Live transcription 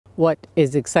what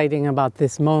is exciting about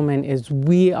this moment is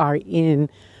we are in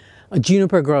a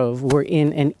juniper grove. We're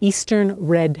in an eastern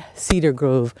red cedar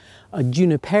grove, a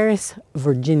Juniperus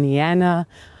virginiana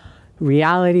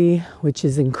reality, which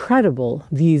is incredible.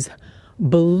 These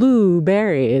blue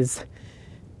berries,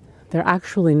 they're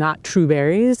actually not true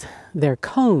berries, they're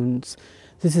cones.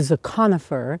 This is a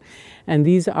conifer, and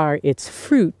these are its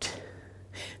fruit.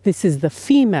 This is the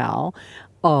female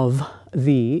of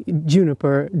the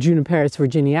Juniperus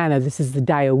virginiana. This is the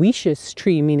dioecious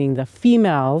tree, meaning the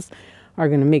females are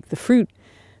going to make the fruit.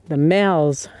 The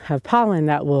males have pollen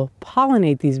that will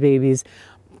pollinate these babies.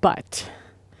 But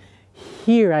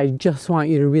here I just want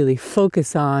you to really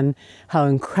focus on how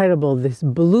incredible this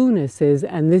blueness is,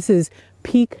 and this is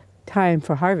peak time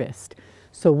for harvest.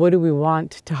 So what do we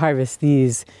want to harvest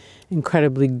these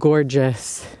incredibly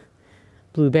gorgeous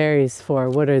blueberries for?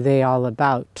 What are they all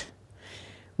about?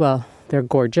 Well, they're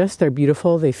gorgeous, they're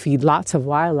beautiful, they feed lots of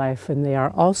wildlife, and they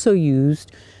are also used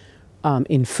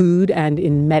in food and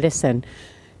in medicine.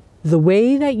 The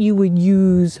way that you would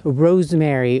use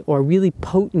rosemary or really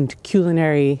potent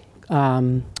culinary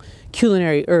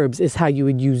herbs is how you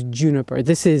would use juniper.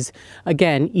 This is,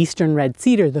 again, eastern red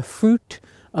cedar, the fruit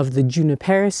of the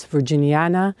Juniperus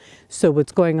virginiana. So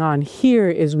what's going on here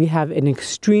is we have an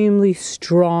extremely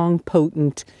strong,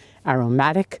 potent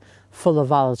aromatic, full of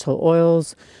volatile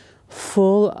oils,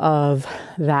 full of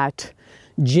that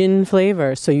gin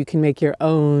flavor. So you can make your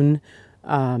own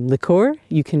liqueur,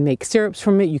 you can make syrups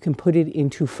from it, you can put it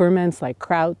into ferments like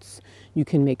krauts, you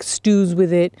can make stews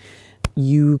with it,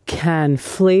 you can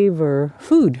flavor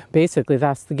food. Basically,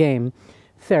 that's the game.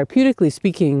 Therapeutically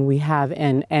speaking, we have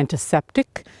an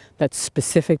antiseptic that's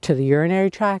specific to the urinary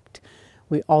tract.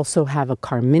 We also have a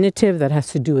carminative that has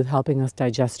to do with helping us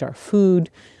digest our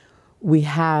food. We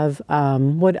have,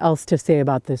 what else to say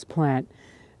about this plant,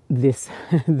 this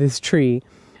tree?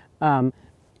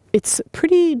 It's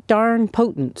pretty darn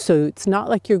potent. So it's not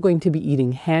like you're going to be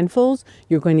eating handfuls.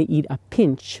 You're going to eat a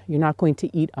pinch. You're not going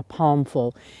to eat a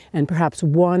palmful. And perhaps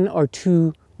 1 or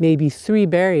 2, maybe 3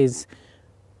 berries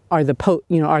are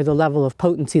the level of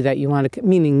potency that you want to,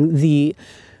 meaning the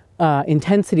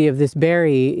intensity of this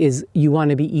berry is you want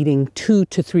to be eating 2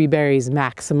 to 3 berries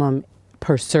maximum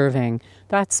per serving.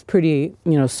 That's pretty,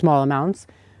 small amounts.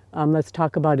 Let's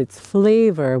talk about its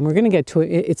flavor. And we're going to get to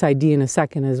its ID in a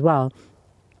second as well.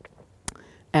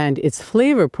 And its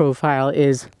flavor profile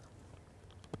is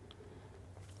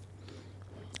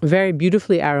very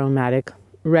beautifully aromatic,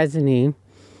 resiny,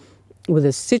 with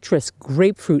a citrus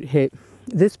grapefruit hit.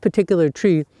 This particular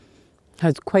tree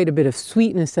has quite a bit of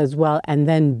sweetness as well, and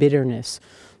then bitterness.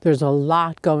 There's a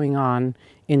lot going on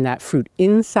in that fruit.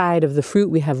 Inside of the fruit,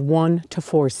 we have 1 to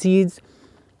 4 seeds,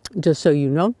 just so you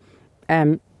know.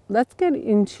 And let's get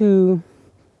into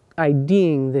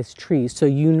IDing this tree so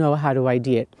you know how to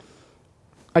ID it.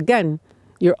 Again,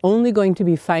 you're only going to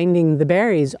be finding the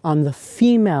berries on the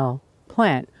female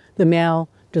plant. The male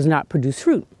does not produce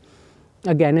fruit.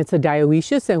 Again, it's a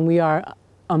dioecious, and we are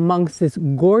amongst this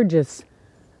gorgeous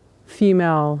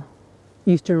female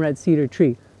eastern red cedar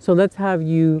tree. So let's have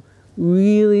you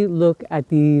really look at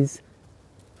these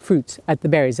fruits, at the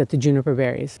berries, at the juniper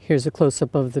berries. Here's a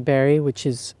close-up of the berry, which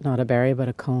is not a berry, but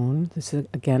a cone. This is,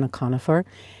 again, a conifer.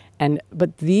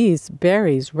 But these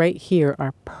berries right here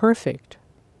are perfect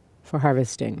for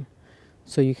harvesting.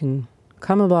 So you can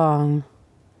come along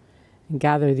and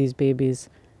gather these babies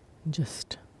and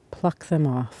just pluck them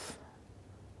off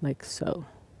like so.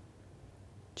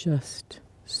 Just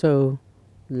so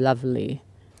lovely.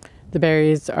 The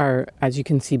berries are, as you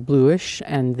can see, bluish,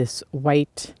 and this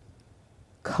white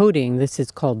coating, this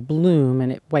is called bloom,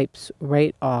 and it wipes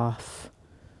right off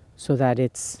so that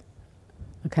it's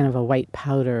a kind of a white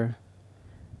powder.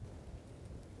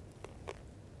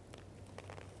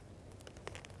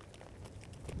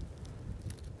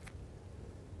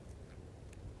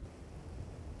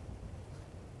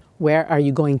 Where are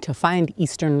you going to find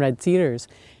eastern red cedars?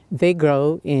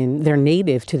 They're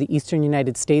native to the eastern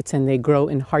United States, and they grow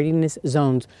in hardiness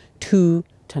zones 2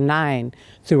 to 9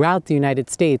 throughout the United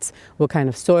States. What kind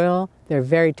of soil? They're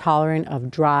very tolerant of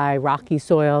dry, rocky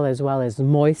soil as well as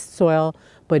moist soil,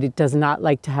 but it does not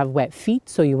like to have wet feet,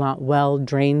 so you want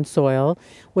well-drained soil.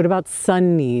 What about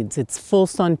sun needs? It's full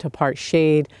sun to part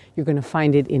shade. You're going to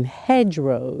find it in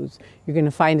hedgerows. You're going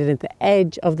to find it at the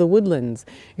edge of the woodlands.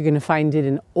 You're going to find it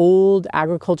in old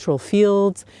agricultural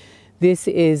fields. This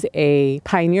is a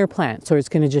pioneer plant, so it's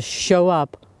going to just show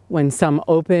up when some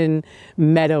open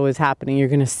meadow is happening. You're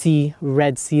going to see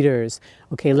red cedars.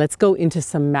 Okay, let's go into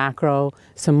some macro,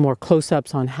 some more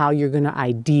close-ups on how you're going to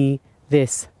ID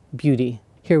this beauty.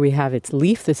 Here we have its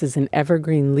leaf. This is an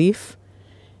evergreen leaf,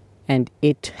 and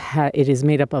it is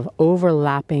made up of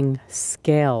overlapping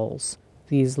scales.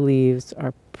 These leaves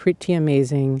are pretty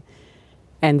amazing,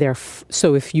 and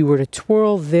so if you were to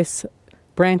twirl this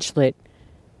branchlet,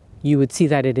 you would see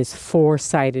that it is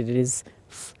four-sided.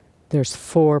 There's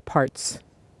four parts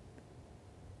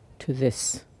to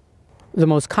this. The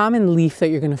most common leaf that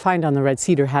you're going to find on the red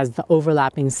cedar has the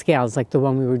overlapping scales, like the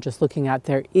one we were just looking at.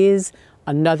 There is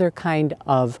another kind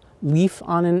of leaf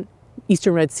on an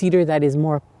eastern red cedar that is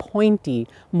more pointy,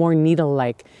 more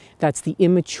needle-like. That's the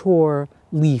immature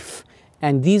leaf.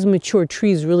 And these mature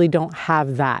trees really don't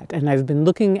have that. And I've been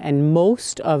looking, and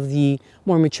most of the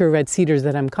more mature red cedars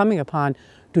that I'm coming upon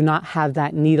do not have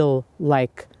that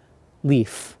needle-like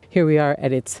leaf. Here we are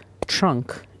at its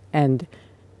trunk, and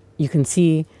you can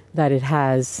see that it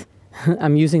has,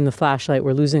 I'm using the flashlight,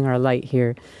 we're losing our light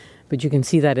here, but you can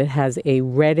see that it has a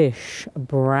reddish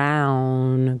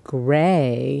brown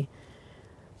gray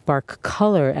bark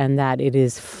color, and that it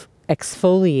is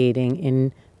exfoliating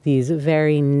in these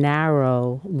very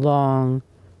narrow, long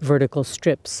vertical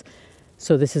strips.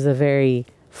 So this is a very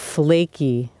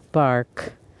flaky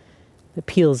bark that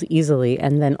peels easily.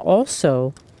 And then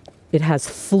also it has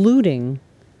fluting,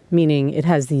 meaning it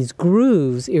has these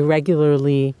grooves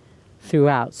irregularly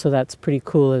throughout. So that's pretty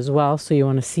cool as well. So you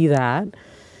want to see that.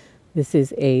 This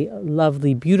is a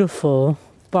lovely, beautiful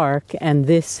bark, and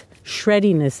this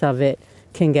shreddiness of it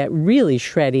can get really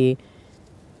shreddy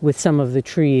with some of the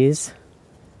trees.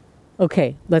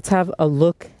 Okay, let's have a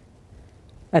look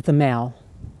at the male.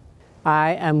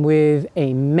 I am with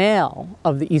a male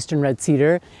of the eastern red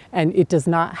cedar, and it does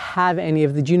not have any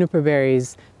of the juniper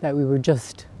berries that we were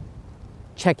just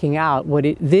checking out.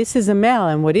 This is a male,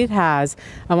 and what it has,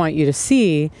 I want you to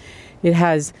see, it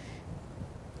has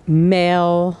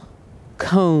male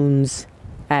cones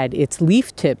at its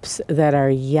leaf tips that are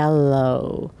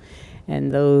yellow.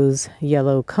 And those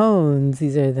yellow cones,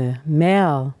 these are the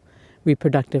male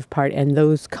reproductive part, and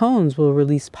those cones will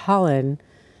release pollen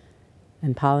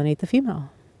and pollinate the female.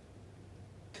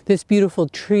 This beautiful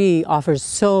tree offers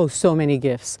so many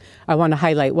gifts. I want to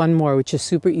highlight one more, which is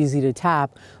super easy to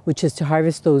tap, which is to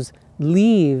harvest those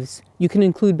leaves. You can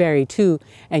include berry too,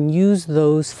 and use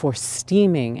those for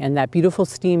steaming. And that beautiful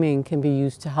steaming can be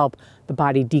used to help the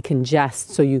body decongest.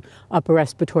 So upper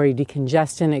respiratory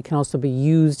decongestant. It can also be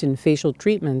used in facial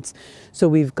treatments. So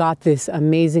we've got this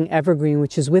amazing evergreen,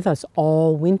 which is with us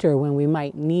all winter when we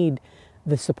might need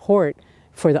the support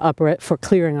for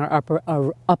clearing our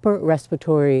upper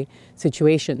respiratory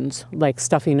situations like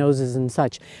stuffy noses and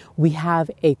such. We have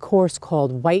a course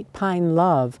called White Pine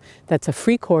Love. That's a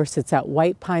free course. It's at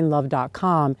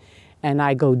whitepinelove.com, and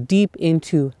I go deep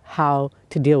into how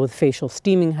to deal with facial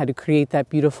steaming, how to create that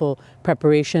beautiful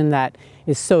preparation that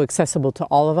is so accessible to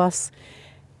all of us.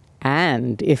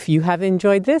 And if you have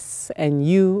enjoyed this and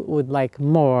you would like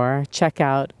more, check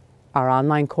out our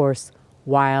online course,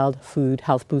 Wild Food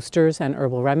Health Boosters and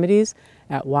Herbal Remedies,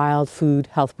 at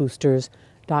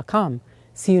wildfoodhealthboosters.com.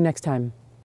 See you next time.